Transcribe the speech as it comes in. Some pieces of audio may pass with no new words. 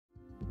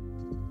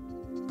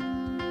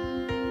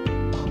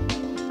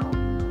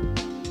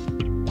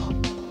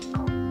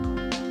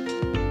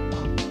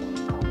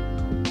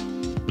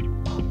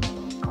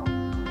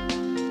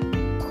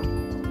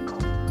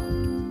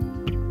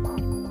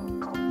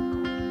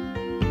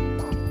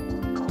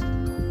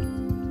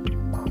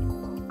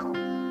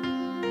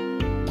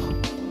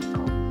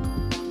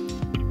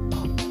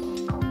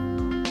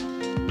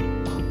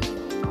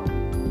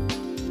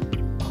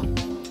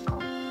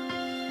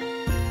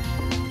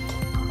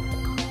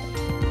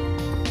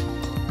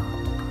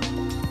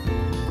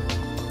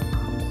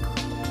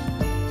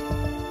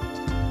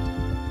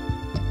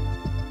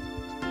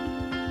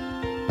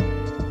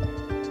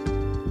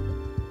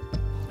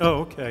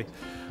Oh, okay.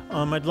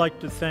 I'd like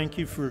to thank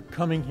you for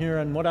coming here,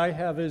 and what I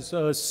have is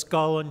a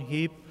skull and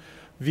heap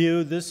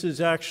view. This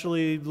is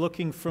actually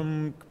looking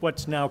from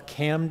what's now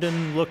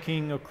Camden,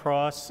 looking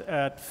across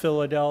at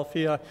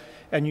Philadelphia,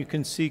 and you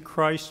can see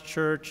Christ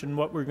Church, and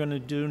what we're going to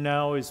do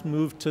now is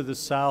move to the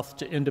south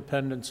to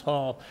Independence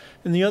Hall.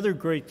 And the other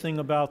great thing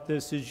about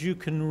this is you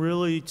can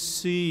really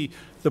see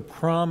the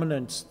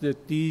prominence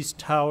that these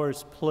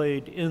towers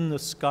played in the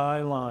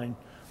skyline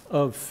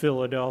of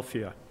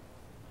Philadelphia.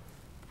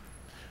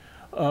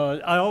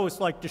 I always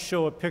like to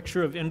show a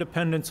picture of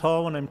Independence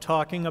Hall when I'm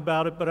talking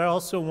about it, but I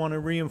also want to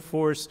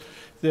reinforce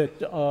that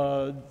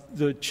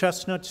the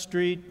Chestnut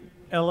Street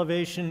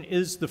elevation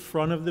is the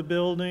front of the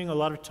building. A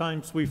lot of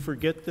times we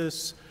forget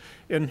this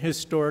in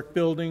historic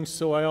buildings,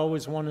 so I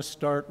always want to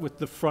start with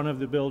the front of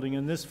the building.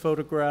 And this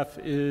photograph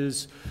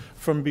is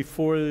from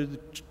before,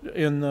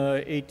 in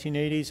the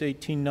 1880s,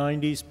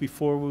 1890s,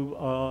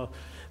 before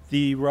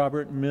the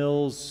Robert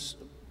Mills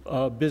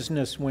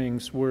business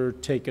wings were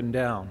taken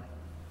down.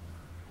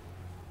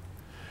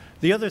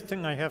 The other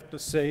thing I have to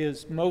say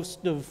is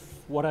most of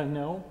what I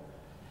know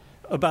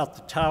about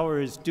the tower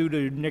is due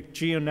to Nick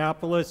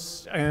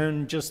Giannopoulos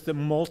and just the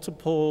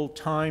multiple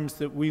times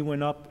that we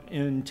went up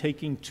in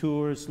taking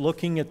tours,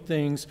 looking at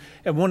things.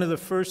 And one of the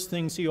first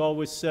things he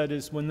always said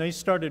is when they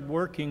started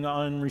working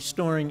on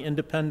restoring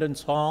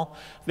Independence Hall,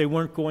 they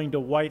weren't going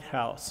to White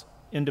House,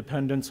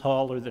 Independence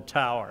Hall, or the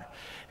tower.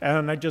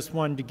 And I just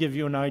wanted to give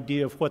you an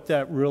idea of what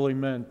that really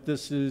meant.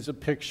 This is a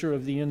picture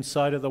of the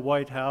inside of the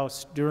White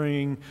House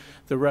during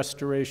the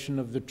restoration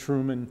of the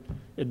Truman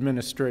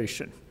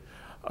administration.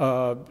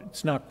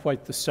 It's not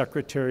quite the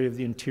Secretary of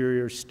the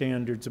Interior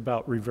standards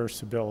about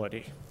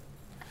reversibility.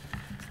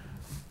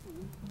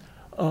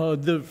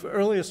 The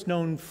earliest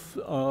known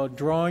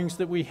drawings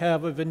that we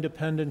have of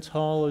Independence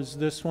Hall is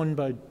this one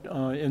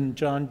in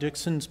John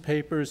Dixon's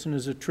papers and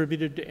is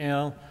attributed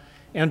to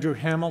Andrew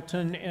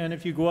Hamilton. And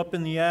if you go up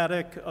in the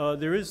attic,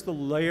 there is the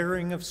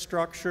layering of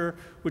structure,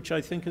 which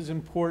I think is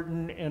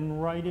important.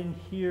 And right in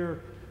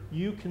here,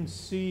 you can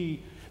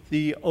see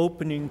the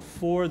opening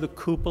for the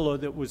cupola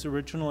that was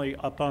originally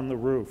up on the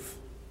roof.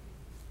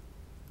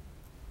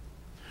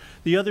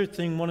 The other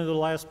thing, one of the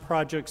last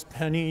projects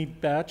Penny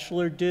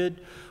Batchelor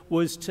did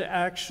was to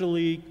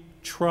actually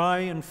try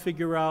and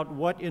figure out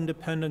what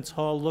Independence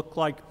Hall looked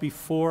like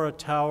before a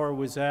tower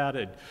was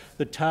added.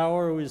 The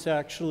tower was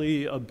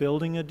actually a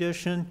building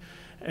addition,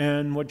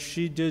 and what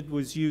she did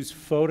was use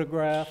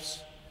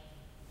photographs,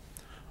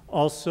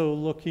 also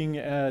looking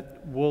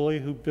at Woolley,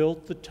 who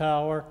built the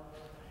tower,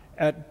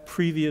 at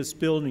previous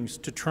buildings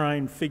to try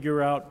and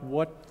figure out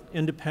what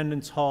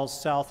Independence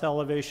Hall's south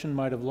elevation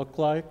might have looked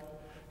like.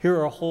 Here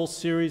are a whole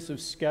series of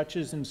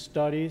sketches and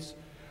studies,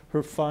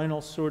 her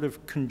final sort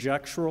of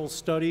conjectural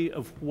study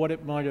of what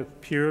it might have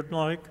appeared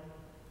like.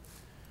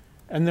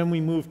 And then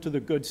we move to the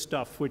good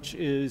stuff, which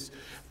is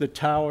the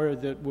tower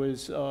that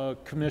was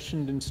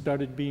commissioned and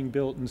started being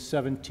built in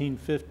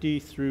 1750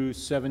 through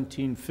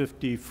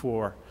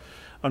 1754.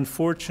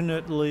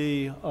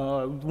 Unfortunately,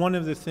 one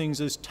of the things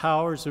is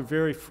towers are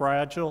very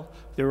fragile.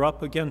 They're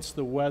up against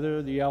the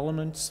weather, the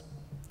elements.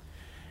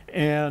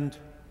 And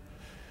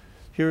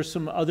here's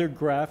some other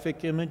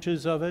graphic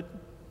images of it.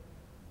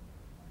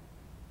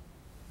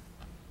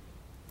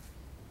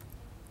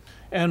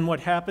 And what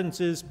happens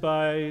is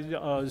by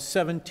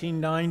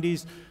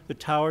 1790s, the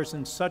tower's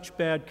in such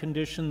bad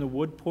condition, the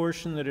wood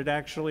portion, that it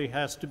actually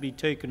has to be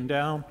taken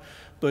down.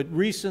 But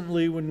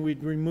recently, when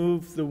we'd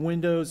removed the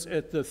windows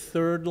at the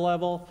third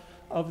level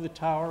of the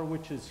tower,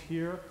 which is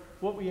here,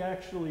 what we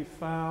actually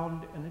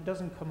found, and it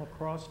doesn't come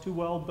across too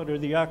well, but are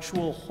the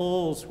actual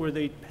holes where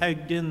they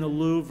pegged in the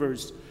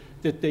louvers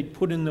that they'd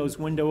put in those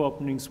window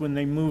openings when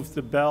they moved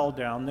the bell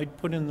down. They'd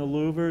put in the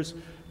louvers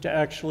to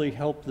actually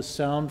help the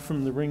sound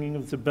from the ringing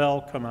of the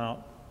bell come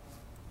out.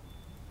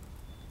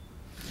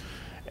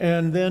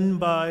 And then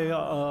by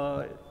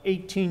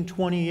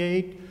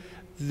 1828,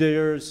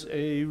 there's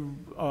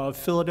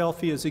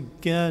Philadelphia is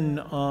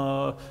again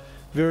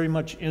very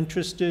much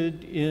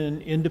interested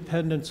in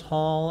Independence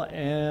Hall,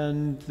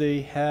 and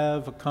they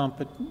hire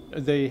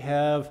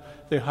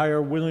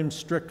William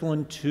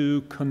Strickland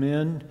to come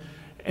in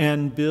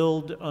and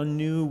build a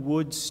new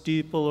wood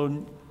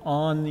steeple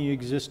on the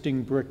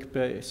existing brick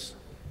base.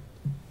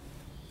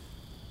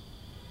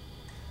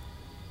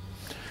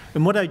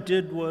 And what I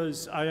did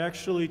was I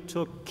actually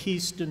took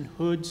Keaston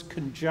Hood's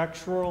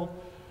conjectural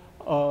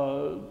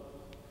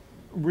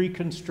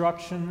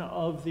reconstruction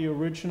of the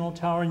original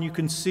tower, and you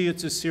can see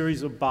it's a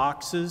series of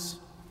boxes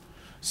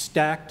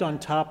stacked on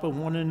top of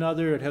one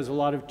another. It has a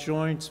lot of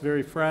joints,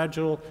 very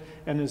fragile,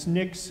 and as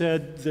Nick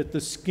said, that the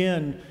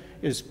skin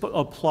is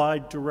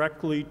applied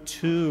directly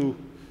to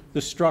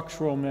the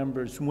structural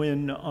members.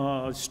 When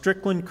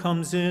Strickland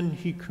comes in,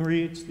 he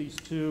creates these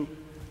two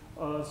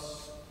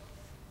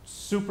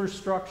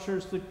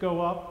superstructures that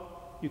go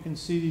up. You can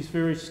see these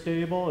very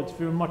stable. It's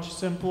very much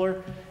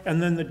simpler.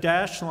 And then the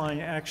dash line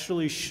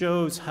actually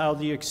shows how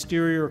the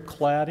exterior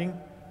cladding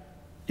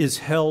is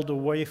held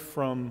away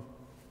from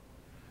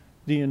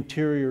the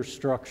interior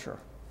structure.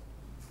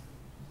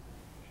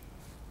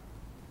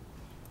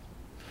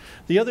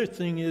 The other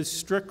thing is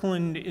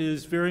Strickland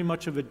is very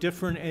much of a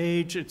different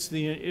age.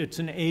 It's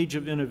an age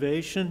of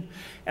innovation,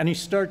 and he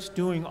starts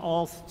doing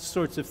all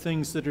sorts of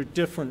things that are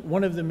different.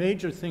 One of the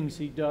major things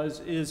he does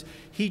is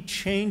he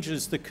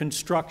changes the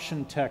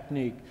construction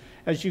technique.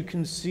 As you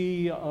can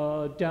see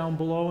down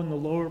below in the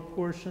lower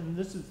portion,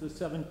 this is the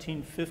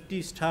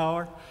 1750s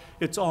tower.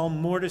 It's all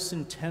mortise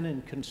and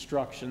tenon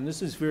construction.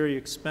 This is very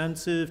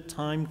expensive,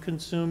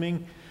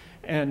 time-consuming,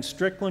 and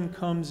Strickland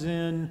comes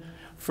in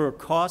for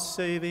cost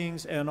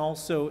savings and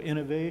also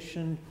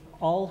innovation.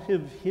 All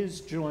of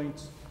his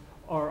joints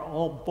are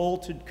all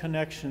bolted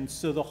connections,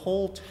 so the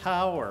whole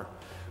tower,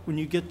 when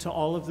you get to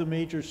all of the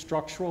major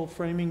structural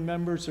framing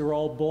members, are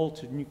all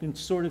bolted, and you can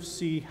sort of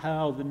see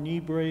how the knee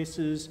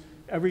braces,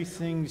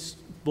 everything's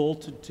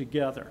bolted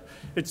together.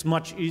 It's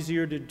much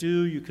easier to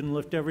do. You can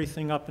lift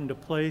everything up into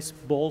place,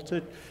 bolt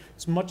it.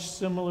 It's much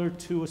similar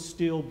to a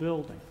steel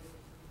building.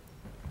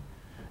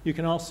 You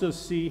can also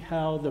see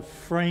how the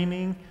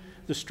framing,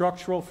 the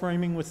structural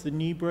framing with the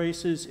knee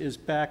braces, is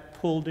back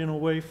pulled in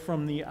away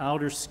from the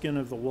outer skin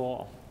of the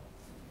wall.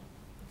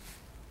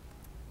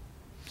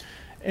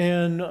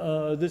 And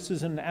this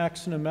is an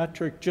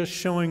axonometric just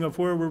showing of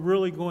where we're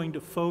really going to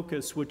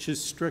focus, which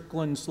is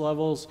Strickland's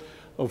levels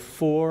of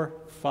 4,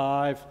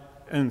 5,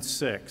 and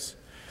 6.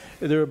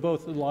 There are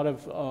both a lot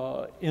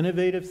of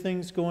innovative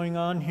things going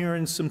on here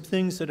and some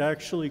things that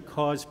actually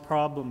caused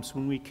problems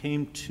when we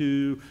came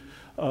to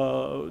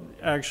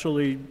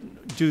actually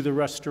do the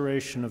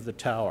restoration of the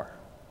tower.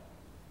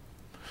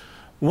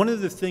 One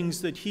of the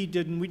things that he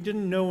did, and we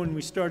didn't know when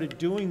we started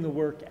doing the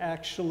work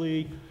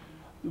actually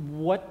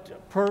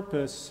what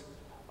purpose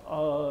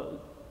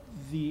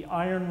the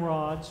iron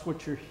rods,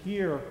 which are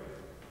here,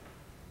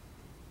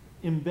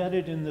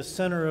 embedded in the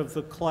center of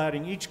the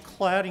cladding. Each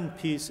cladding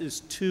piece is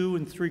 2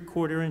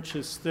 3/4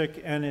 inches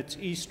thick, and it's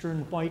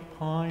eastern white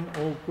pine,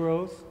 old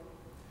growth,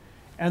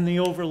 and they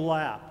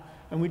overlap.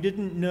 And we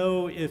didn't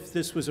know if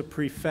this was a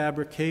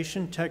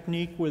prefabrication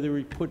technique, whether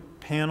we put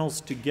panels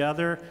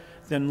together,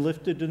 then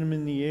lifted them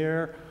in the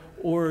air,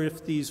 or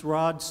if these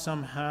rods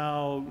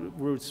somehow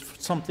were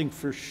something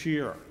for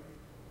shear.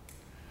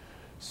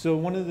 So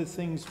one of the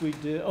things we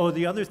did,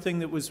 the other thing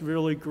that was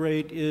really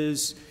great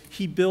is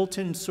he built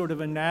in sort of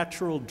a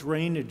natural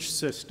drainage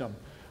system,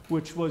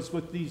 which was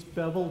with these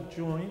beveled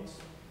joints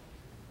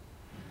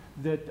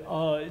that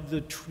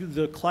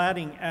the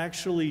cladding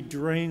actually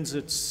drains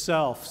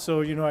itself.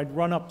 So, you know, I'd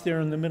run up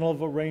there in the middle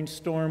of a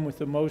rainstorm with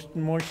the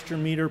moisture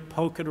meter,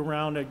 poke it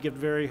around, I'd get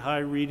very high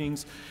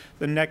readings.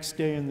 The next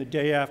day and the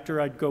day after,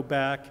 I'd go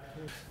back.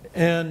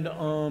 And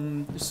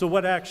so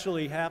what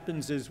actually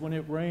happens is when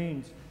it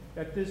rains,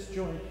 at this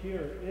joint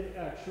here, it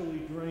actually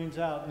drains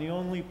out. And the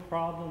only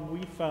problem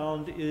we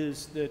found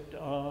is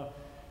that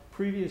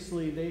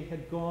previously they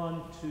had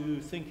gone to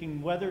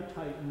thinking weather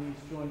tighten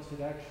these joints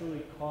had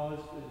actually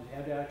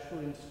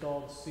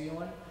installed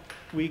sealant.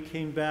 We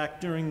came back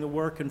during the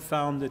work and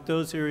found that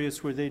those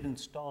areas where they'd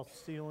installed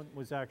sealant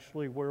was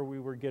actually where we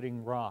were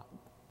getting rot.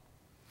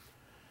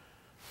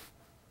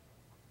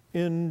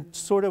 In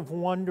sort of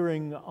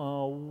wondering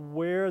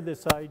where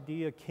this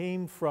idea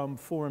came from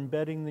for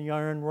embedding the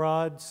iron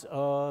rods,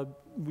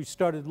 we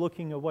started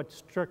looking at what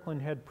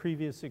Strickland had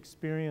previous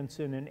experience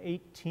in. In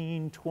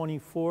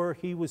 1824,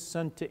 he was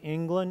sent to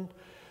England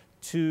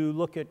to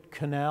look at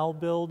canal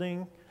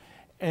building,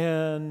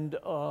 and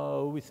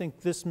we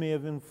think this may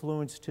have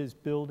influenced his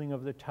building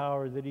of the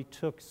tower, that he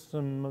took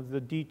some of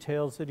the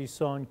details that he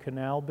saw in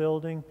canal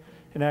building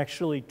and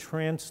actually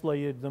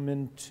translated them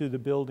into the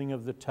building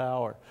of the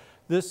tower.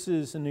 This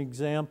is an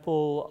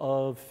example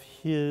of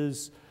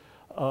his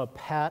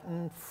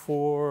patent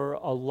for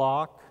a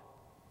lock.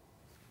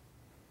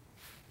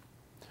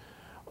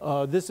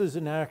 This is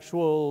an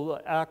actual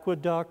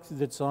aqueduct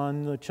that's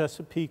on the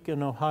Chesapeake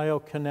and Ohio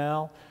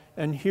Canal.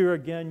 And here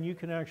again, you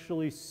can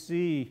actually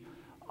see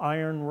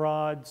iron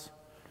rods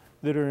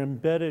that are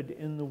embedded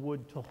in the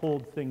wood to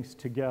hold things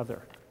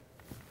together.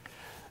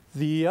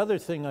 The other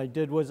thing I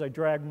did was I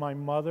dragged my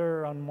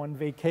mother on one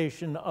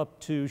vacation up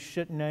to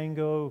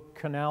Chittenango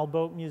Canal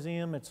Boat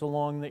Museum. It's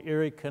along the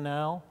Erie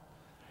Canal.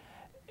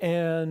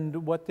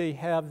 And what they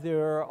have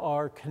there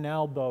are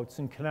canal boats.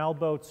 And canal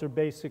boats are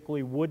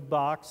basically wood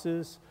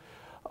boxes.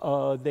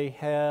 They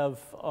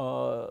have,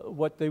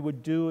 what they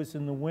would do is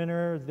in the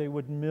winter, they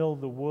would mill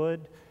the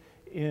wood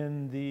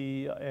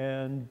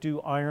and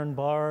do iron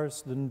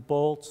bars, the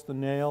bolts, the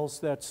nails,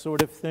 that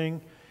sort of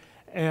thing.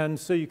 And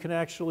so you can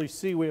actually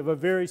see we have a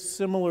very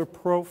similar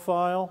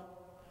profile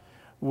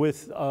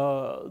with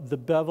the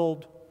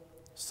beveled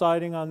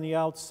siding on the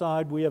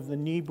outside. We have the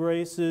knee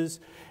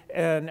braces,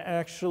 and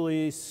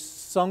actually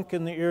sunk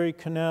in the Erie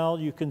Canal,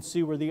 you can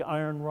see where the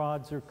iron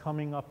rods are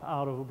coming up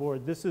out of the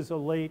board. This is a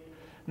late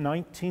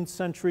 19th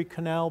century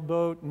canal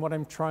boat, and what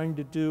I'm trying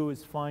to do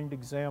is find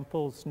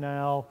examples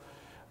now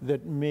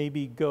that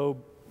maybe go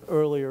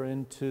earlier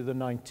into the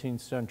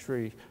 19th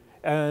century.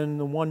 And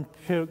the one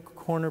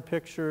corner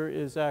picture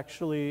is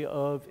actually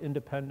of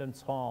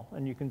Independence Hall,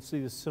 and you can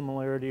see the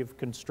similarity of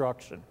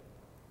construction.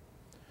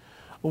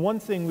 Well,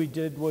 one thing we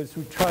did was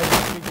we tried to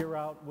figure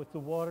out, with the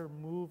water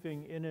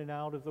moving in and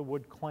out of the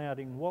wood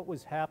cladding, what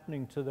was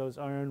happening to those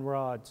iron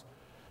rods.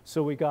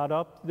 So we got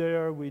up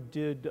there, we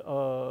did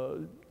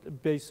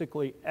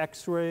basically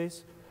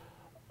x-rays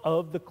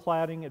of the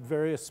cladding at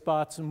various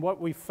spots, and what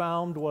we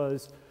found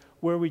was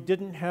where we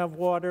didn't have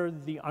water,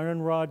 the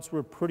iron rods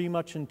were pretty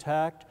much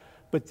intact,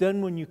 but then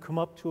when you come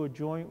up to a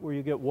joint where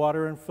you get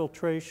water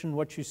infiltration,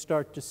 what you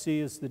start to see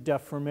is the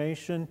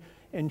deformation,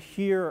 and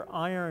here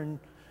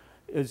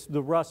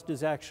the rust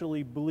is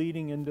actually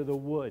bleeding into the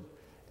wood.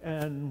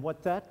 And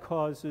what that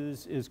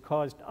causes is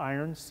caused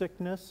iron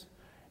sickness.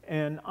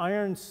 And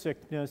iron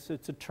sickness,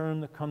 it's a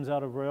term that comes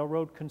out of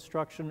railroad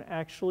construction,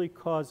 actually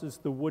causes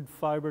the wood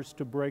fibers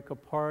to break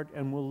apart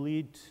and will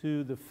lead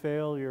to the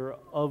failure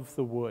of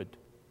the wood.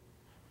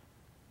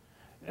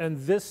 And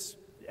this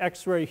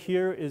X-ray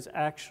here is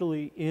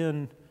actually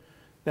in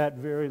that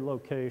very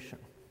location.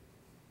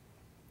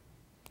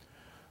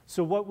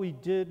 So what we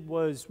did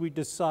was we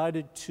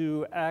decided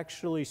to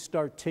actually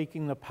start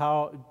taking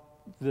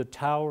the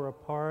tower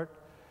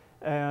apart.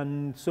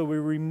 And so we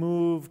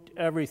removed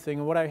everything.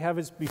 And what I have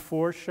is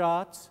before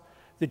shots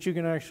that you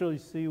can actually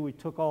see. We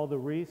took all the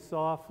wreaths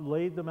off,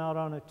 laid them out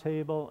on a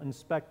table,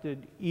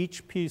 inspected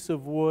each piece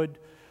of wood.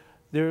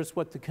 There's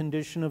what the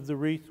condition of the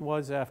wreath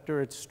was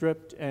after it's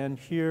stripped. And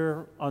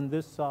here on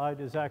this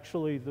side is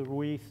actually the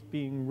wreath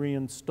being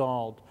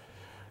reinstalled.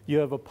 You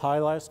have a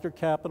pilaster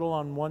capital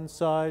on one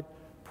side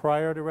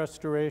prior to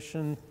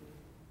restoration,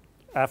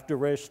 after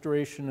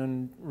restoration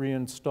and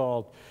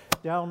reinstalled.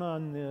 Down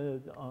on the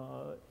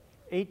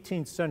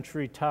 18th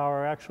century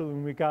tower, actually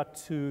when we got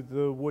to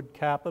the wood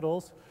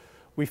capitals,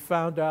 we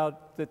found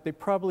out that they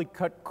probably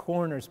cut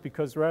corners,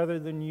 because rather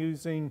than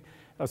using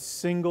a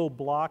single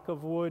block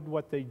of wood,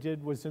 what they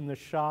did was in the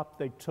shop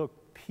they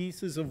took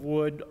pieces of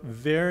wood,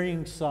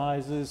 varying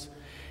sizes,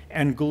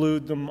 and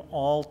glued them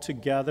all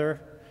together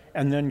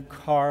and then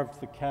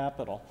carved the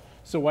capital.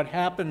 So what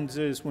happens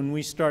is when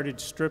we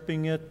started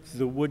stripping it,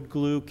 the wood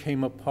glue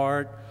came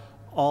apart,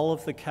 all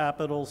of the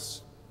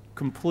capitals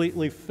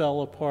completely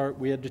fell apart.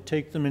 We had to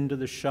take them into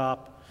the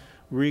shop,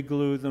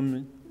 re-glue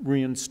them,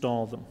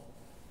 reinstall them.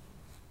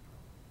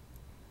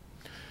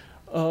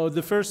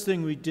 The first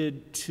thing we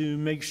did to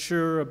make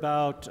sure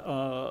about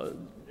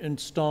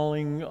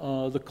installing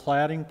the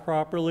cladding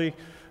properly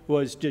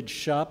did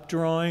shop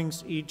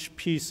drawings. Each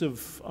piece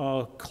of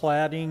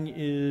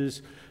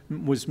cladding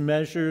was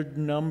measured,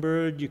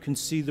 numbered. You can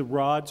see the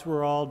rods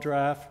were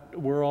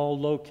all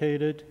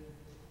located.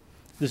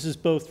 This is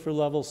both for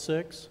level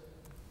 6.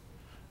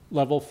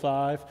 Level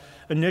 5.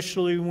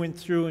 Initially, we went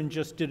through and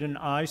just did an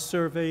eye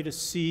survey to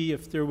see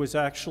if there was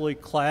actually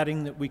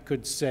cladding that we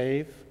could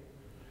save.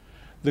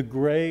 The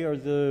gray are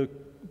the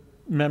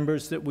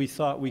members that we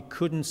thought we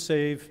couldn't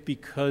save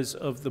because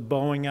of the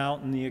bowing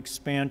out and the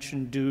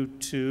expansion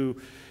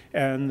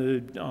and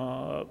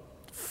the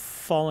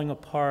falling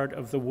apart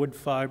of the wood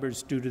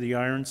fibers due to the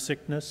iron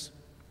sickness.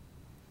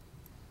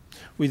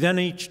 We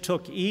then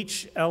took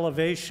each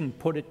elevation,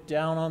 put it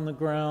down on the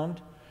ground,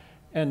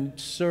 and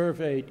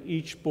surveyed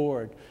each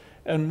board.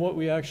 And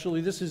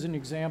this is an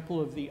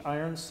example of the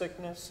iron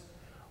sickness,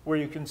 where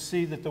you can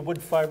see that the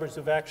wood fibers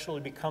have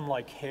actually become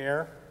like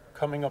hair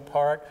coming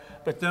apart.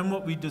 But then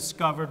what we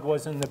discovered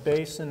was in the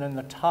basin and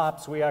the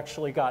tops, we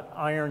actually got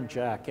iron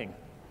jacking.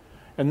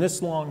 And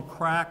this long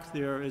crack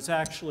there is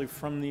actually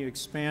from the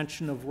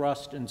expansion of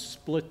rust and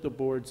split the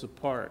boards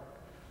apart.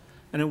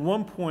 And at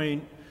one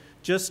point,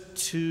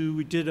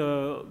 we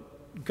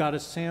got a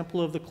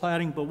sample of the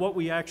cladding, but what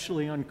we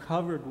actually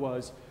uncovered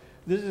was,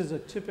 this is a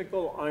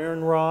typical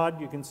iron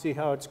rod. You can see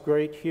how it's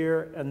great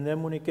here, and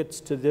then when it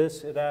gets to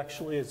this, it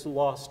actually has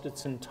lost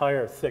its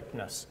entire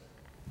thickness.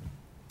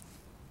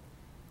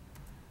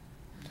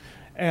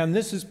 And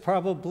this is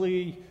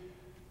probably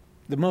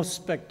the most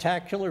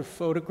spectacular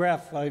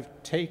photograph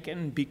I've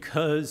taken,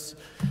 because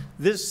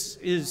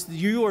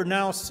you are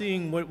now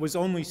seeing what was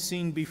only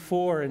seen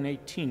before in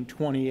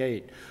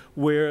 1828,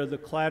 where the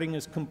cladding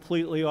is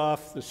completely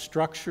off, the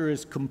structure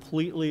is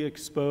completely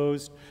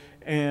exposed,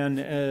 and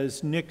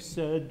as Nick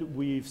said,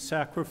 we've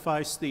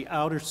sacrificed the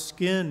outer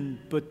skin,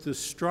 but the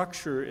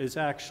structure is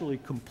actually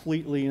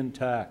completely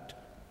intact.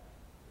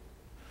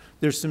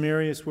 There's some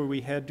areas where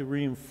we had to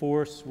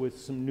reinforce with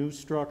some new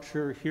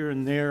structure here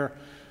and there.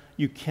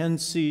 You can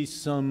see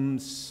some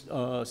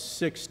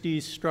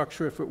 60s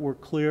structure, if it were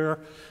clear,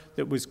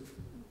 that was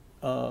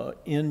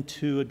in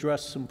to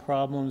address some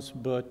problems,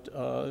 but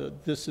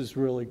this is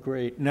really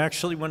great. And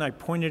actually, when I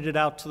pointed it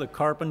out to the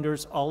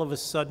carpenters, all of a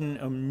sudden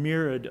a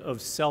myriad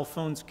of cell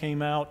phones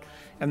came out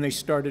and they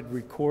started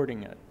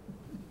recording it.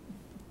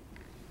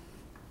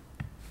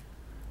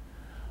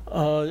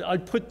 I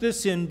put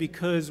this in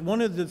because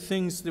one of the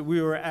things that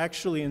we were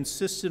actually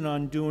insistent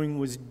on doing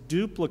was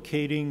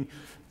duplicating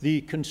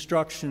the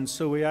construction.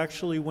 So we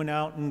actually went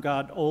out and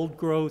got old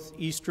growth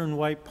eastern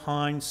white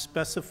pine,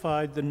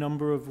 specified the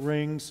number of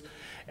rings,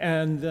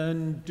 and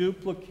then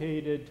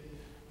duplicated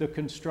the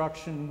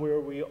construction where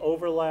we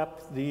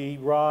overlap the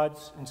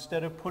rods.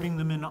 Instead of putting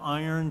them in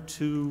iron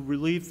to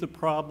relieve the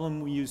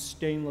problem, we use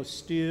stainless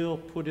steel,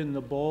 put in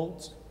the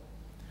bolts.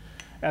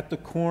 At the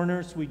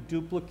corners, we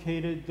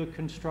duplicated the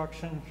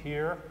construction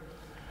here,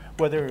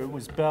 whether it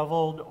was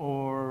beveled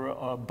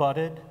or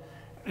butted.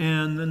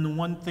 And then the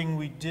one thing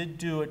we did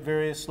do at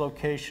various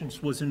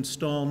locations was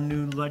install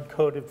new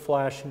lead-coated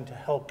flashing to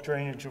help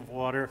drainage of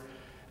water.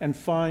 And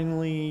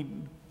finally,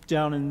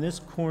 down in this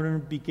corner,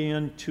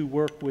 began to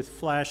work with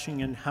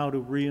flashing and how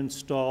to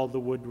reinstall the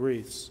wood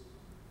wreaths.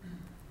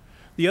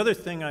 The other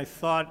thing I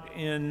thought,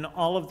 in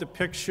all of the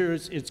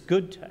pictures, it's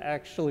good to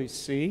actually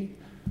see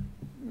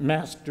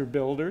master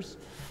builders.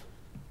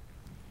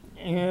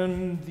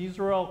 And these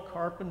are all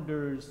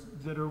carpenters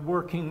that are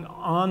working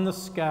on the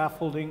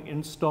scaffolding,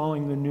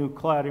 installing the new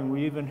cladding.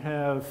 We even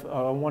have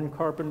one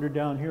carpenter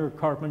down here, a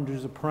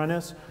carpenter's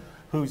apprentice,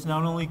 who's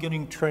not only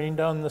getting trained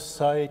on the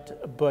site,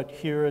 but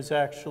here is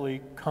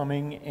actually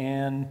coming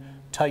and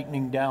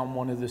tightening down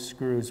one of the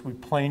screws. We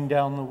planed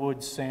down the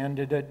wood,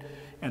 sanded it,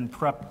 and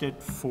prepped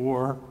it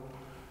for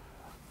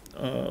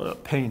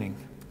painting.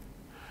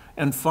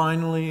 And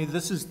finally,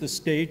 this is the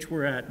stage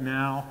we're at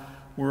now.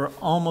 We're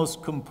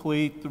almost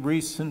complete. The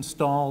wreaths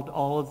installed,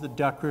 all of the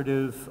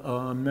decorative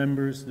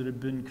members that have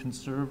been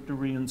conserved are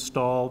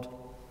reinstalled.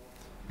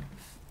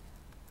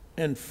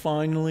 And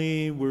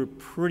finally, we're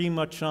pretty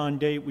much on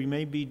date. We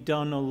may be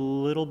done a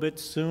little bit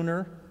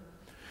sooner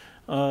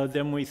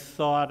than we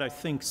thought. I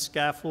think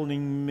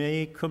scaffolding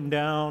may come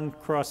down,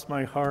 cross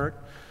my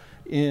heart,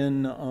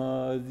 in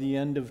the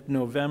end of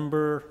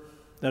November.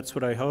 That's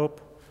what I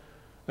hope.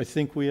 I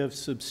think we have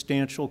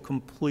substantial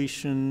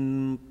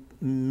completion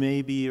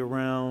maybe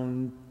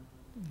around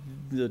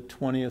the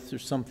 20th or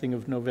something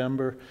of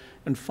November.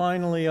 And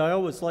finally, I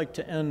always like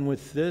to end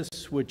with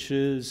this, which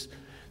is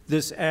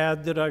this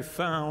ad that I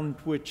found,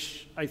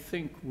 which I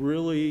think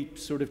really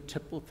sort of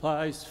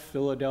typifies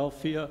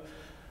Philadelphia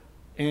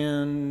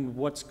and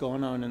what's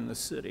going on in the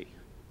city.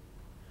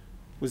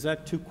 Was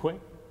that too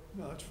quick?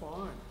 No, that's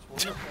fine.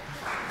 It's wonderful.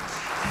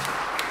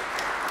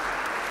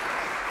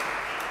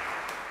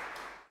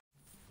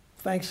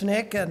 Thanks,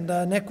 Nick. And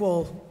Nick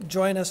will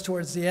join us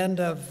towards the end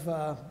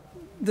of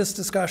this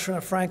discussion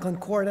of Franklin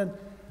Court. And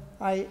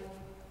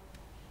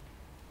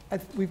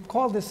we've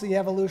called this the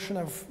evolution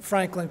of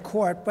Franklin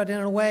Court, but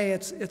in a way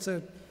it's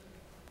a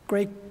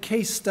great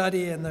case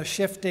study in the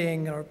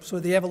shifting or sort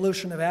of the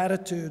evolution of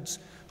attitudes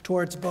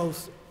towards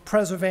both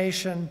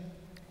preservation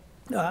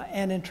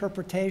and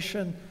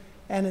interpretation,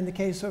 and in the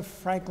case of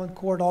Franklin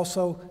Court,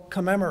 also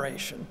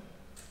commemoration.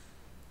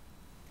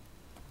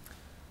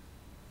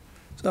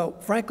 So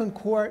Franklin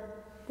Court,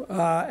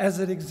 as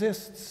it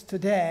exists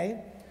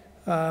today,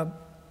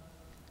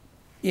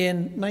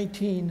 in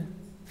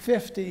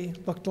 1950,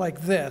 looked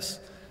like this.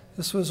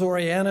 This was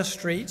Oriana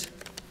Street,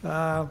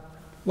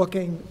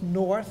 looking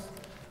north.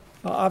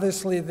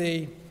 Obviously,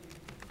 the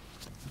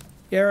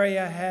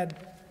area had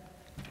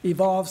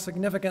evolved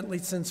significantly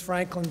since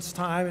Franklin's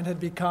time and had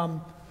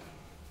become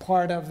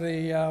part of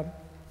the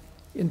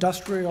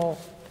industrial,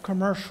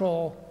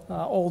 commercial,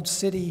 old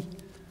city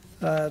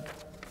that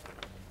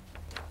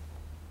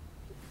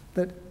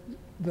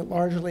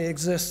largely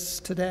exists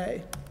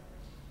today.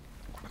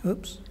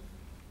 Oops.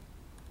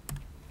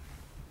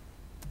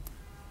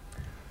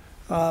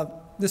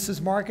 This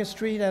is Market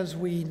Street as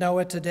we know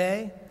it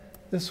today.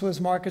 This was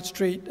Market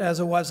Street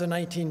as it was in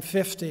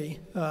 1950,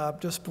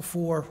 just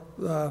before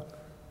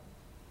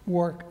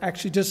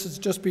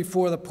just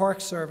before the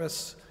Park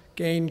Service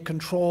gained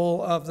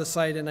control of the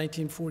site in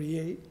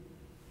 1948.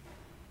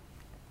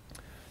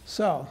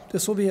 So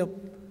this will be a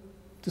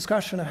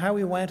discussion of how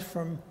we went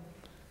from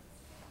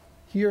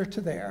here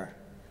to there.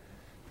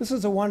 This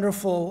is a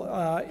wonderful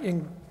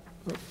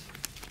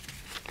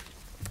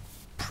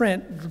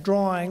print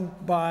drawing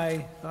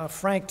by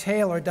Frank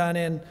Taylor done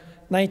in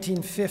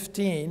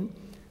 1915.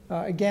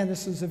 Again,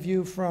 this is a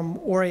view from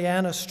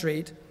Oriana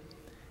Street,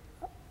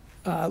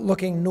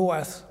 looking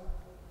north.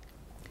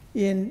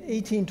 In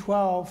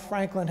 1812,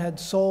 Franklin had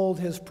sold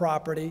his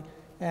property,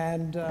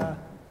 and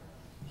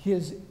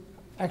his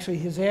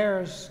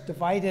heirs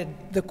divided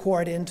the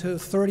court into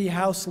 30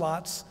 house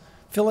lots,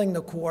 filling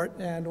the court,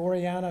 and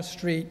Oriana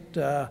Street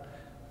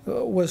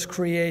was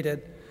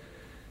created.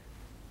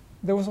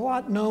 There was a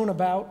lot known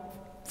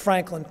about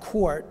Franklin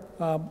Court,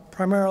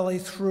 primarily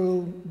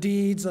through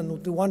deeds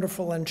and the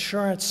wonderful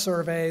insurance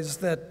surveys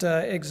that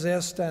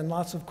exist and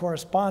lots of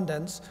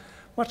correspondence.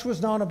 Much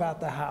was known about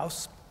the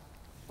house,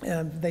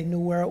 and they knew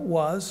where it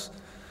was.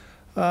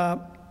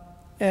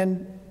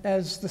 And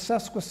as the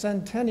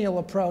sesquicentennial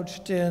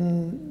approached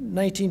in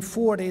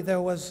 1940, there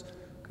was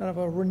kind of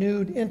a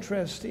renewed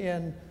interest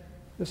in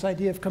this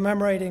idea of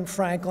commemorating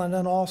Franklin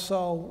and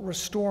also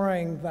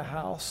restoring the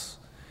house.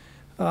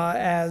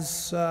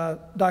 As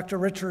Dr.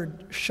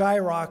 Richard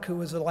Shyrock, who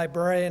was a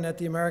librarian at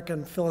the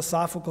American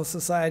Philosophical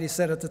Society,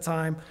 said at the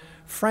time,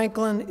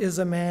 "Franklin is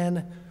a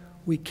man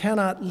we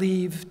cannot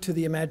leave to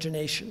the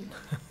imagination."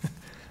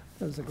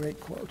 That was a great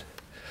quote.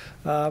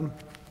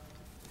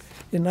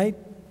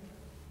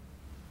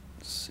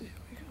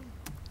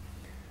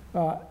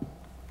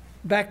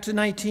 Back to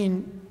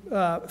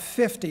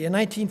 1950. In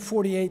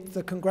 1948,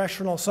 the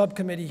congressional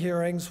subcommittee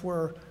hearings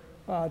were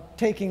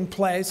taking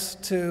place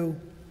to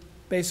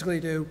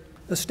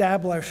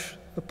establish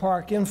the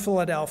park in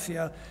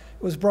Philadelphia.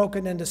 It was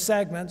broken into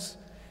segments,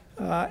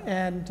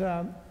 and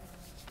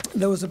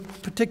there was a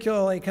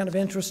particularly kind of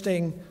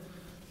interesting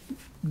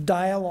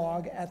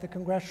dialogue at the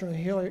congressional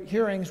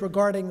hearings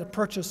regarding the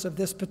purchase of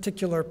this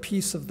particular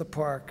piece of the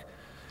park.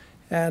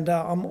 And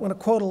I'm going to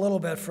quote a little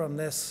bit from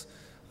this.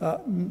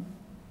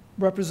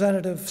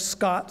 Representative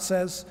Scott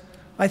says,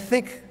 "I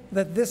think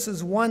that this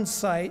is one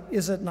site,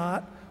 is it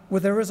not,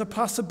 where there is a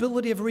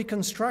possibility of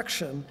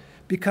reconstruction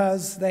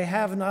because they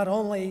have not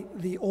only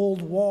the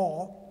old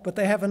wall, but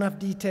they have enough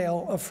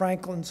detail of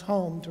Franklin's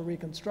home to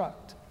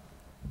reconstruct."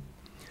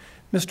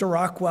 Mr.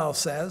 Rockwell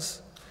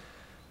says,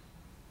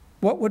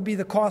 "What would be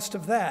the cost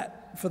of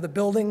that for the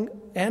building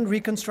and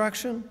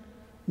reconstruction?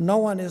 No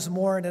one is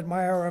more an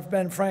admirer of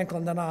Ben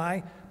Franklin than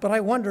I, but I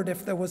wondered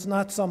if there was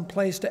not some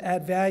place to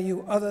add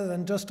value other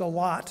than just a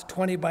lot,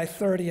 20 by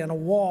 30, and a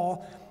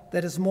wall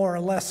that is more or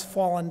less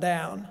fallen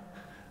down."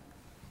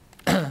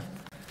 A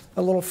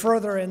little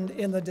further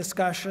in the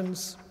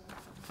discussions,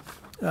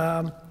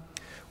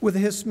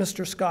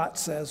 Mr. Scott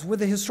says, "With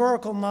the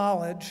historical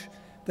knowledge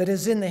that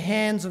is in the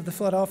hands of the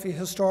Philadelphia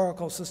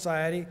Historical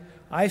Society,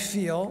 I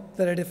feel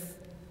that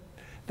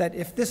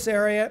if this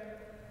area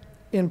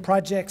in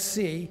Project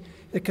C,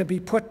 it could be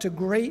put to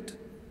great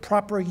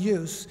proper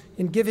use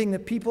in giving the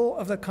people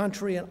of the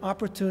country an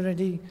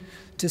opportunity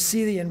to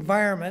see the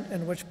environment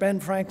in which Ben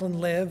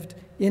Franklin lived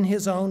in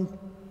his own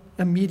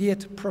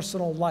immediate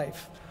personal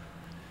life."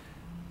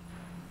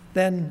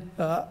 Then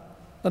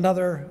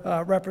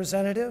another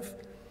representative,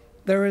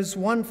 "There is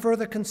one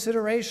further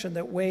consideration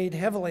that weighed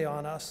heavily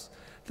on us,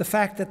 the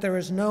fact that there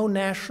is no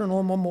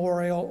national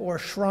memorial or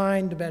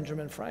shrine to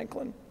Benjamin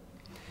Franklin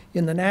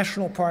in the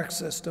national park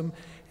system,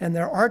 and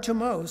there are to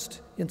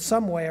most, in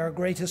some way, our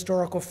great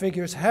historical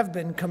figures have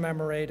been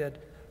commemorated,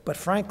 but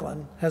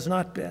Franklin has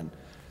not been."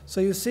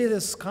 So you see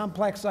this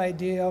complex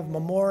idea of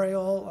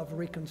memorial, of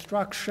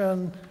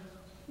reconstruction.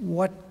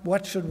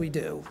 What should we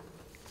do?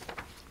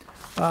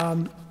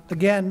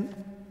 Again,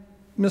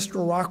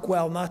 Mr.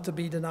 Rockwell, not to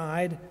be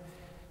denied,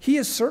 he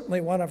is certainly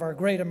one of our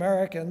great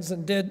Americans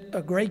and did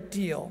a great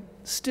deal.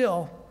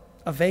 Still,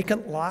 a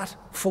vacant lot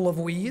full of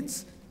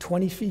weeds,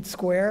 20 feet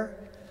square,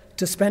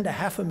 to spend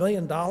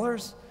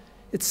 $500,000?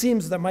 It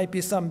seems there might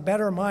be some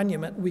better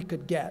monument we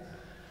could get.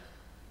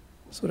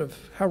 Sort of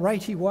how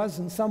right he was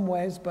in some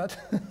ways, but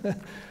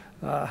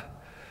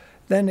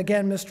then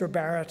again, Mr.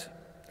 Barrett,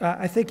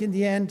 I think in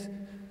the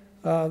end,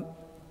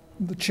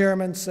 the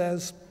chairman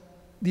says,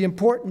 "The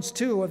importance,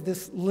 too, of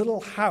this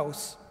little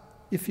house,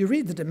 if you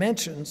read the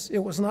dimensions, it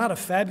was not a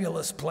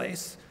fabulous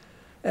place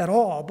at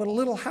all, but a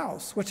little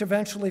house, which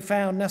eventually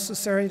found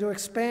necessary to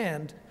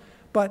expand.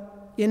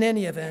 But in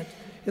any event,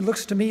 it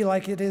looks to me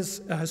like it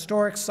is a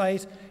historic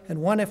site,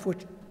 and one if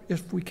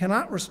we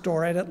cannot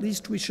restore it, at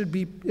least it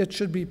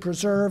should be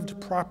preserved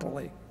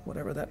properly,"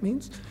 whatever that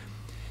means.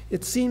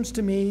 "It seems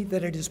to me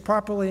that it is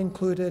properly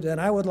included,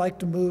 and I would like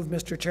to move,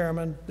 Mr.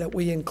 Chairman, that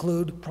we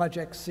include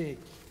Project C."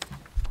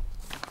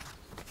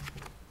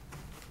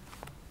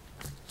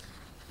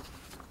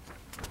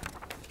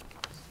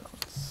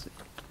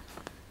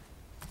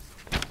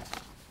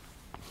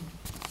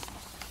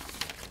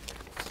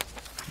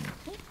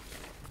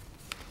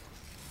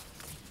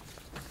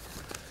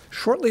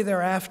 Shortly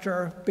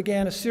thereafter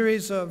began a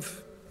series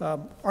of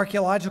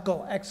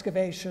archaeological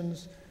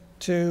excavations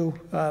to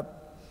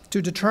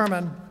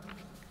determine,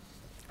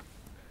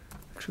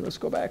 actually let's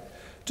go back,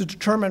 to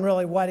determine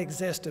really what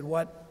existed,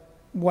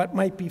 what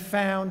might be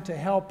found to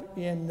help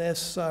in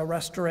this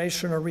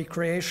restoration or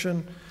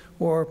recreation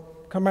or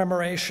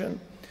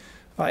commemoration.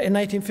 In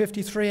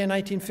 1953 and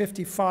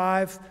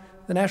 1955,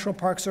 the National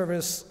Park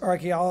Service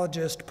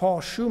archaeologist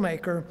Paul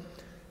Shoemaker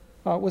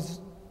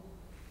was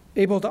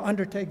able to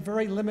undertake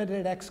very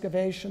limited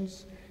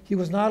excavations. He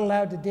was not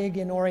allowed to dig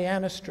in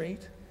Oriana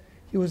Street.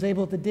 He was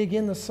able to dig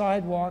in the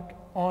sidewalk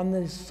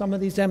on some of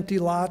these empty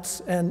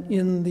lots and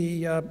in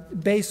the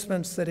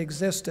basements that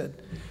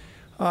existed.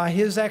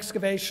 His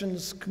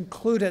excavations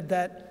concluded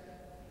that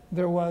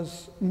there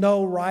was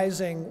no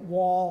rising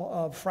wall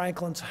of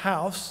Franklin's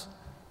house.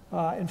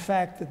 In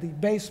fact, that the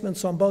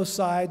basements on both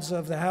sides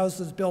of the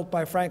houses built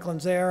by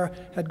Franklin's heir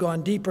had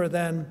gone deeper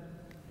than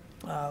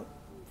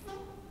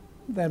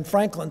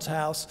Franklin's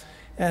house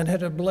and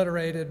had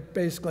obliterated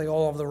basically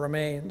all of the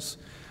remains.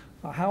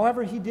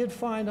 However, he did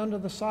find under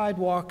the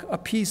sidewalk a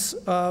piece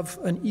of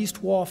an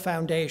east wall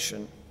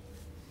foundation.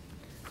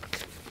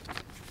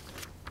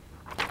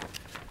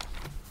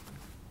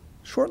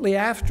 Shortly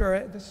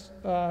after this,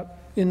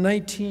 in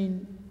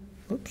 19,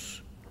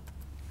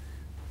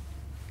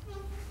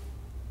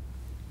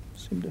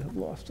 seem to have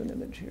lost an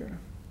image here.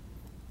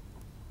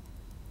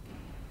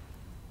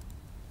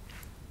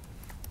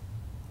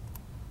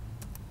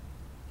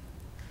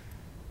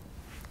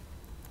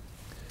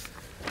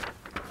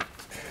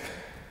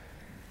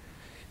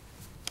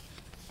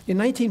 In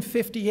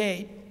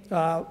 1958,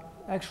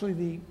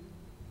 actually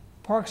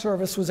Park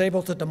Service was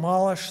able to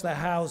demolish the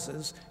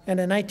houses, and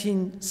in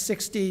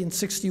 1960 and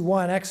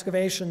 61,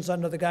 excavations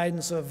under the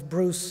guidance of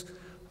Bruce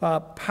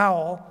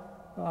Powell,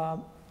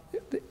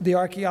 the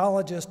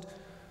archaeologist,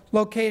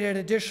 located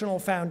additional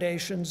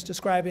foundations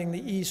describing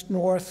the east,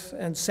 north,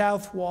 and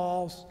south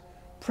walls,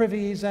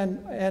 privies,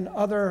 and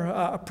other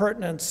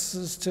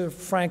appurtenances to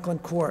Franklin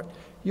Court.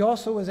 He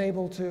also was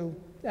able to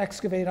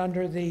excavate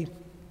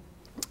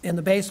in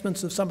the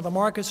basements of some of the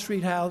Market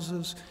Street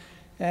houses,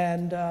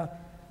 and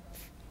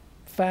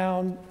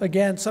found,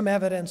 again, some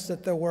evidence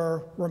that there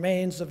were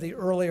remains of the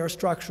earlier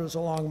structures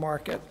along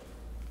Market.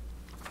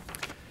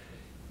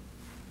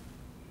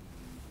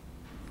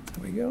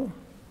 There we go.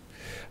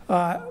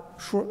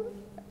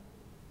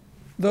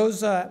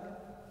 Those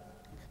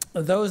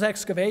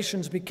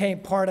excavations became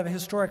part of a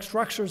historic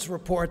structures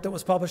report that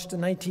was published in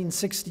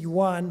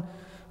 1961.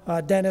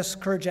 Dennis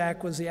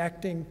Kerjack was the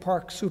acting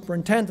park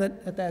superintendent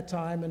at that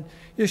time and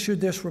issued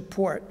this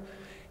report.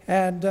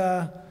 And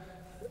the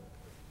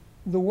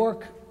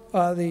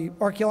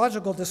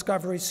archaeological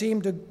discovery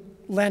seemed to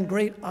lend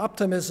great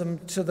optimism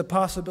to the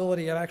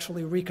possibility of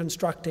actually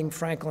reconstructing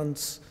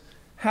Franklin's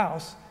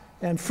house.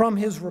 And from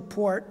his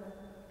report,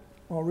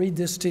 I'll read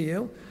this to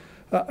you.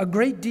 A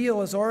great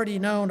deal is already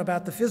known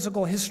about the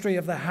physical history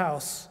of the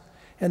house,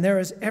 and there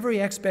is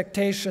every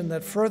expectation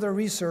that further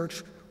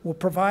research will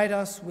provide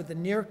us with a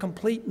near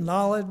complete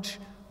knowledge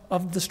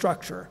of the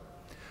structure.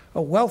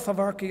 A wealth of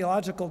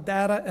archaeological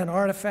data and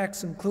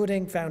artifacts,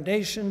 including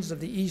foundations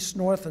of the east,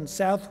 north, and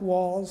south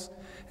walls,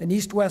 an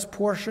east-west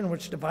portion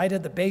which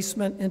divided the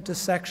basement into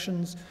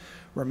sections,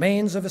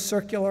 remains of a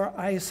circular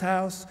ice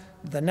house,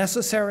 the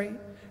necessary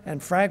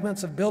and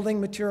fragments of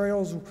building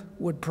materials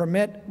would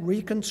permit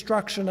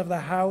reconstruction of the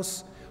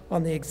house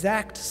on the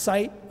exact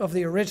site of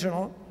the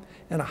original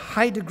and a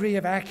high degree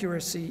of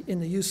accuracy in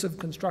the use of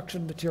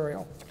construction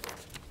material.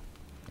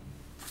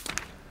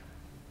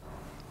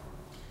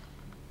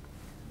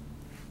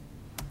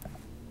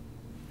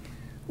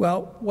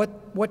 Well,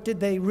 what did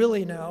they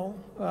really know?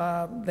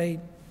 They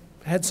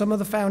had some of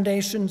the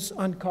foundations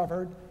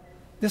uncovered.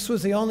 This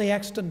was the only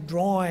extant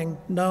drawing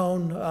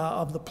known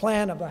of the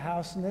plan of the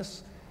house, and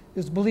this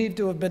is believed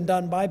to have been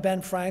done by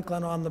Ben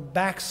Franklin on the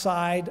back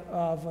side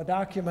of a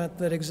document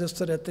that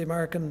existed at the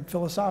American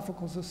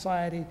Philosophical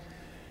Society.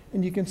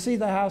 And you can see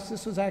the house.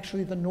 This was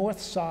actually the north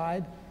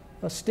side,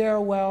 a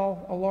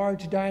stairwell, a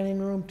large dining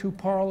room, 2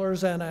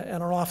 parlors, and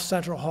an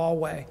off-central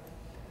hallway.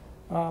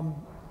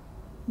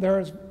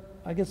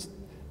 I guess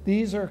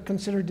these are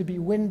considered to be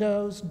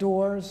windows,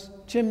 doors,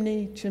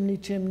 chimney,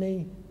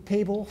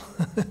 table.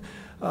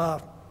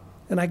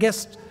 And I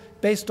guess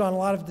based on a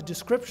lot of the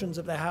descriptions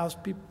of the house,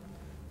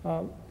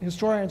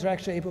 historians are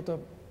actually able to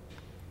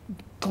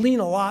glean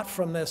a lot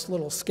from this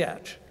little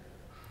sketch.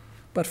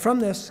 But from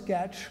this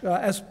sketch,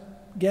 as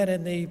again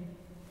in the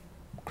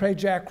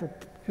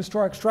Kerjack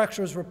Historic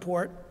Structures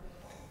Report,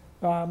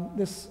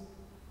 this,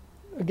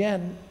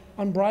 again,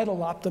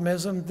 unbridled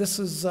optimism. This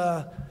is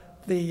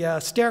the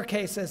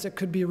staircase as it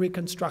could be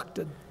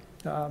reconstructed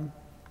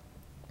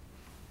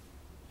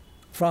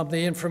from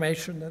the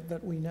information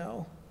that we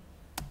know.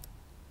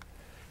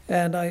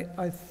 And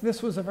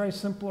this was a very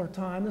simpler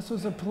time. This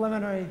was a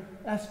preliminary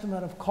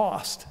estimate of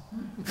cost.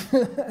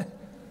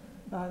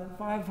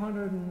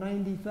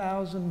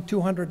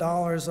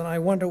 $590,200, and I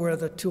wonder where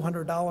the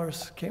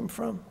 $200 came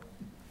from.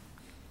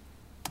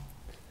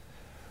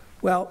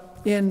 Well,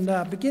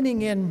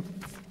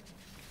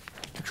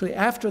 actually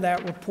after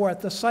that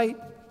report, the site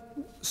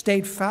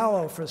stayed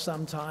fallow for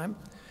some time.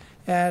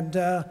 And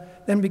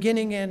then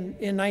beginning in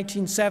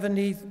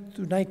 1970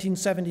 through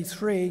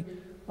 1973,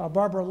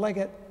 Barbara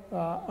Leggett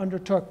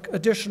undertook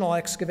additional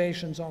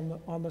excavations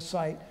on the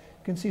site.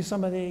 You can see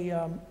some of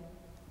the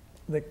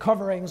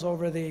coverings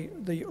over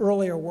the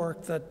earlier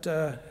work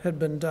that had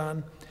been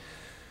done.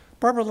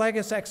 Barbara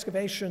Leggett's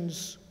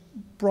excavations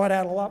brought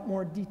out a lot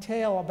more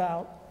detail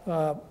about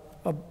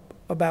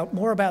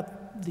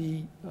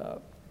the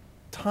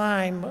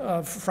time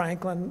of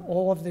Franklin,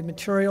 all of the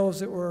materials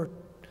that were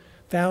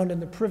found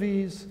in the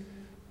privies,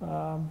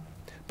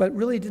 but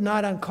really did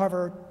not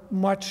uncover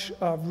much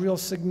of real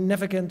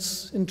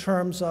significance in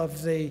terms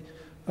of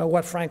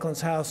what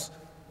Franklin's house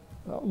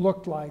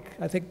looked like.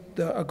 I think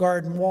a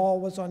garden wall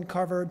was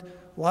uncovered.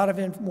 A lot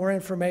of more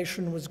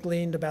information was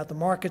gleaned about the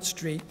Market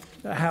Street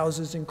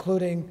houses,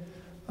 including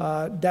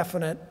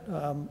definite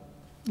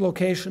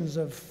locations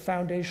of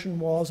foundation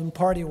walls and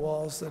party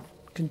walls that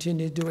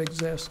continued to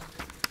exist.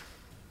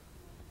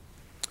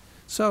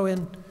 So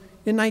in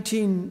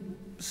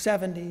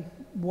 1970,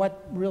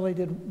 what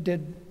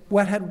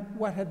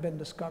had been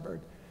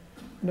discovered?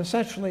 And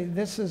essentially,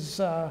 this is,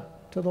 to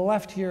the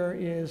left here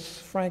is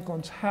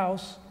Franklin's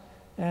house,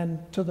 and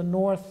to the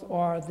north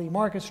are the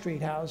Market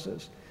Street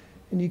houses.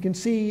 And you can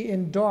see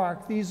in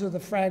dark, these are the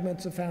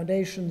fragments of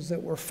foundations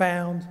that were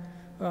found,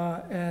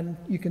 and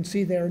you can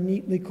see they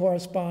neatly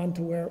correspond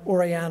to where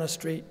Oriana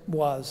Street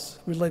was.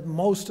 Really,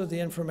 most of the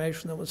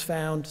information that was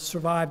found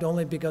survived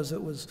only because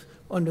it was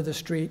under the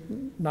street,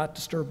 not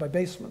disturbed by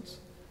basements.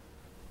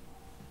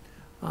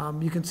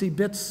 You can see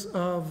bits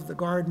of the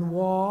garden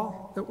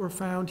wall that were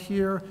found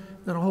here,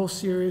 then a whole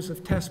series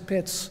of test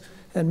pits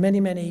and many,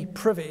 many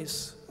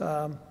privies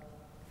and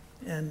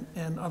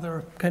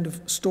other kind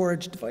of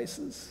storage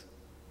devices.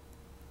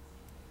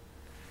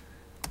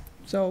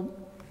 So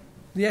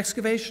the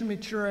excavation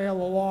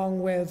material,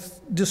 along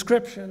with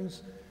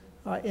descriptions,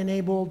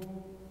 enabled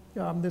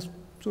this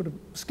sort of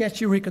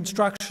sketchy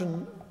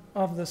reconstruction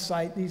of the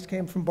site. These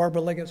came from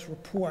Barbara Liggett's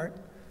report.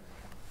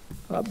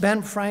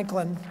 Ben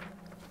Franklin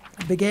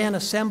began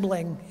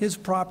assembling his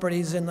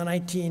properties in the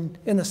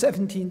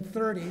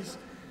 1730s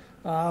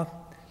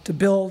to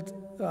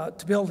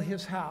build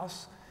his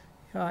house.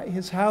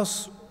 His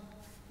house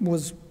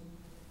was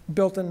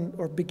built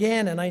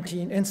began in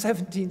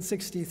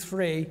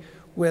 1763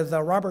 with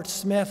Robert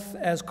Smith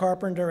as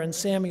carpenter and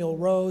Samuel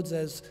Rhodes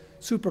as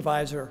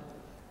supervisor.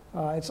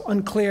 It's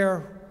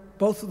unclear,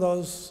 both of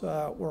those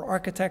were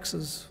architects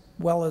as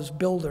well as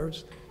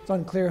builders. It's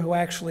unclear who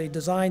actually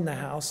designed the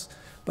house,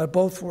 but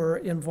both were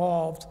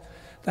involved.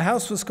 The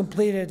house was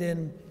completed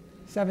in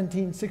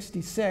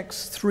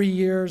 1766, 3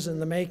 years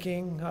in the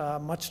making,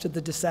 much to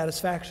the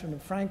dissatisfaction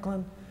of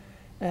Franklin.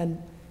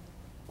 And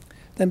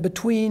then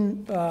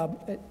between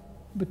the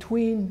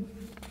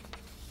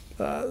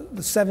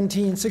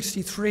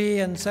 1763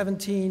 and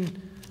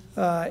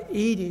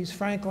 1780s,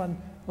 Franklin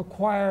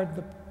acquired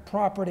the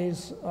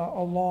properties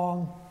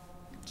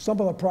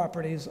some of the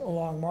properties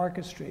along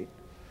Market Street.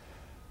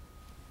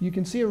 You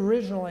can see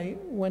originally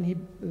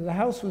when the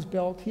house was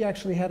built, he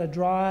actually had a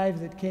drive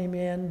that came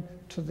in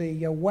to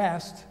the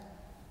west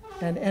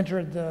and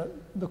entered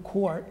the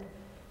court.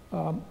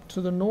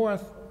 To the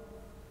north,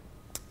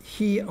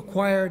 he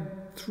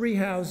acquired 3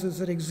 houses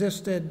that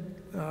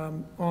existed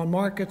on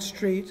Market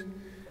Street,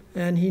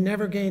 and he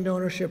never gained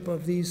ownership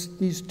of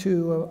these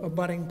 2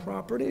 abutting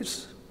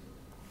properties.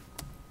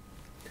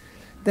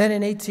 Then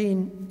in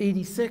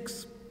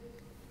 1886,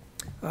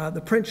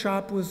 the print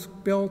shop was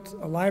built,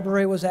 a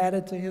library was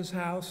added to his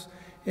house,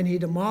 and he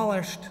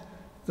demolished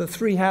the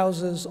 3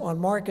 houses on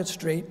Market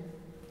Street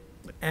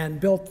and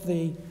built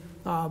the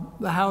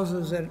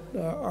houses that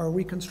are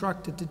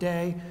reconstructed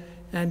today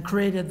and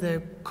created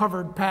the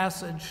covered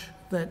passage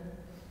that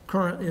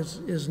currently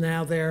is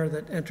now there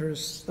that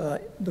enters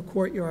the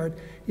courtyard.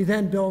 He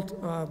then built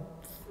a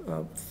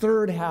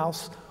 3rd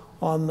house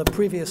on the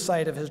previous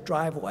site of his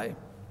driveway.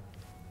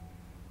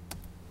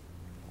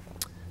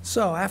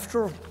 So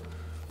after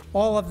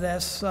all of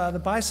this,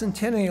 the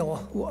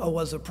bicentennial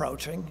was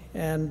approaching,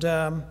 and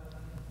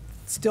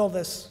still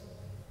this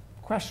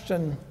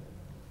question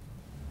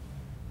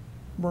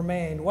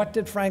remained. What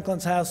did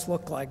Franklin's house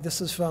look like?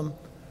 This is from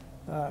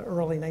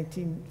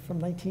from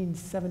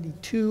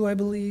 1972, I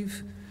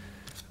believe.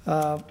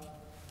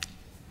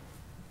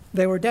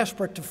 They were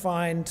desperate to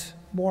find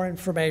more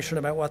information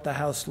about what the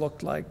house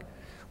looked like.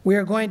 We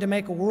are going to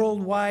make a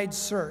worldwide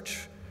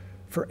search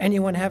for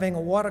anyone having a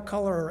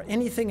watercolor or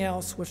anything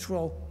else which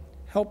will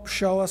help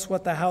show us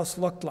what the house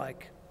looked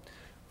like.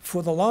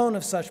 For the loan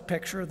of such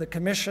picture, the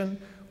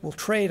commission will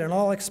trade an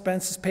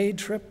all-expenses-paid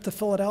trip to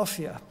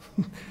Philadelphia,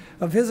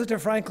 a visit to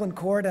Franklin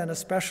Court, and a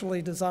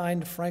specially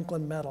designed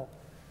Franklin medal.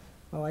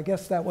 Well, I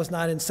guess that was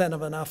not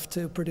incentive enough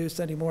to produce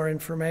any more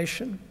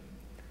information.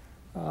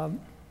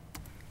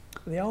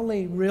 The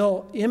only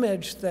real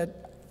image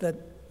that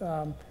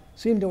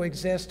seemed to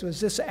exist was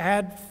this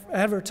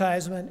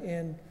advertisement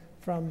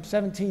from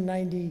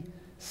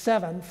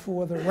 1797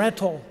 for the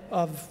rental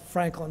of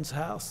Franklin's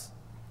house.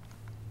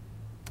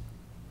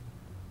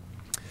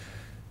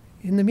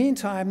 In the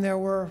meantime, there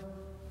were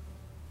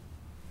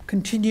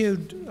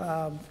continued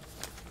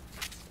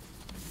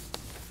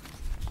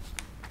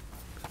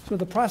so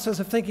the process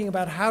of thinking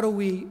about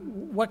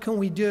what can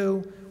we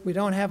do? We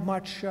don't have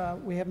much,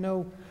 we have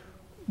no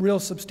real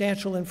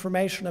substantial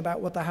information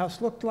about what the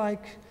house looked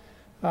like.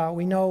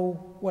 We know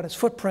what its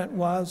footprint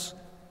was.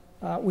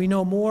 We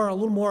know a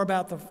little more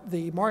about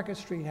the Market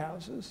Street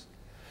houses.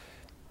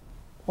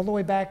 All the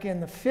way back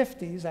in the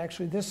 50s,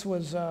 actually, this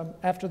was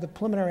after the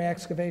preliminary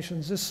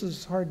excavations. This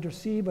is hard to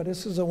see, but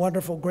this is a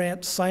wonderful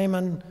Grant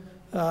Simon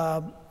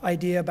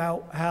idea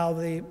about how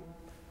the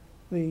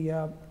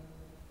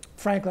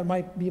Franklin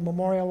might be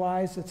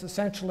memorialized. It's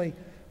essentially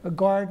a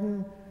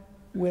garden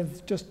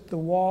with just the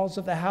walls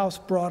of the house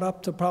brought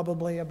up to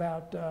probably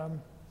about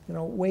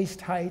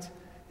waist height,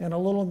 and a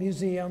little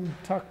museum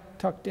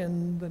tucked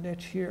in the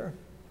niche here.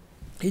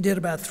 He did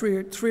about three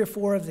or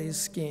four of these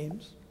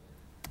schemes.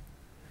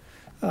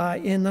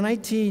 In the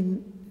late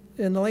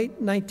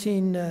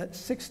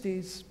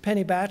 1960s,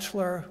 Penny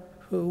Batchelor,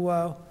 who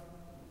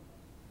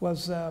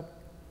was a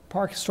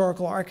park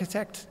historical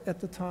architect at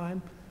the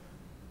time,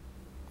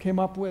 came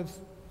up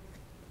with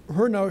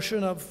her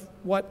notion of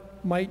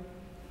what might,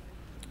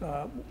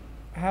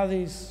 how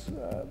this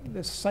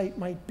site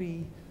might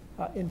be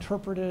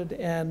interpreted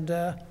and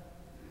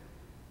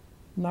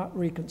not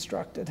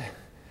reconstructed.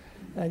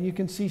 And you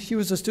can see she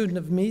was a student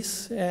of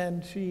Mies,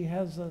 and she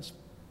has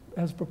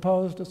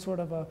proposed a sort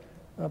of a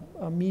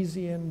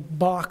Miesian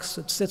box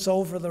that sits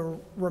over the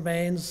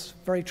remains,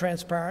 very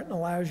transparent, and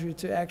allows you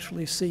to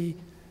actually see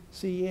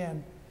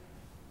in.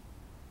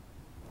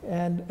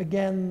 And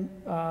again,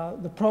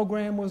 the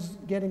program was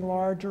getting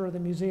larger. The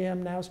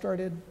museum now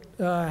started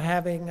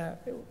having,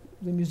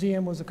 the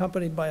museum was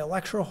accompanied by a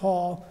lecture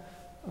hall.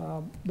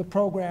 The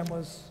program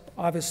was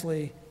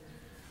obviously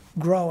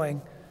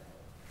growing.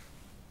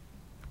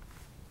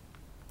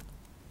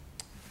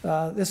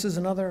 This is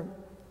another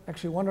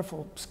actually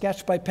wonderful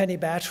sketch by Penny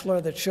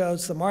Batchelor that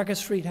shows the Market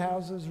Street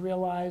houses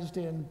realized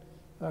in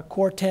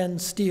Corten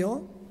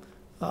steel.